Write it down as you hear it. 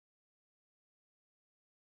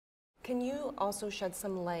Can you also shed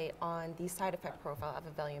some light on the side effect profile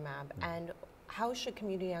of Avelumab, and how should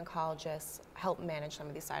community oncologists help manage some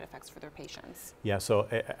of these side effects for their patients? Yeah, so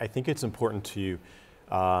I think it's important to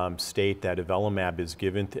state that Avelumab is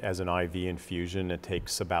given as an IV infusion. It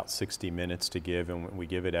takes about 60 minutes to give, and we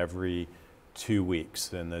give it every 2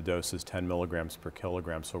 weeks, and the dose is 10 milligrams per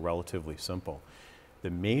kilogram, so relatively simple. The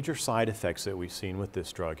major side effects that we've seen with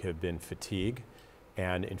this drug have been fatigue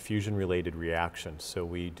and infusion-related reactions. So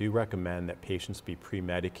we do recommend that patients be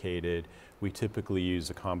pre-medicated. We typically use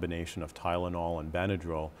a combination of Tylenol and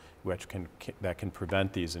Benadryl, that can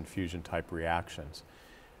prevent these infusion-type reactions.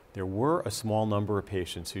 There were a small number of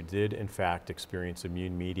patients who did, in fact, experience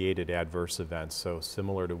immune-mediated adverse events, so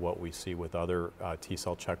similar to what we see with other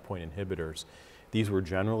T-cell checkpoint inhibitors. These were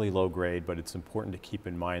generally low grade, but it's important to keep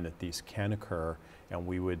in mind that these can occur, and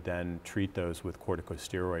we would then treat those with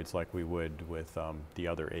corticosteroids like we would with the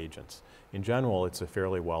other agents. In general, it's a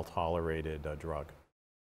fairly well-tolerated drug.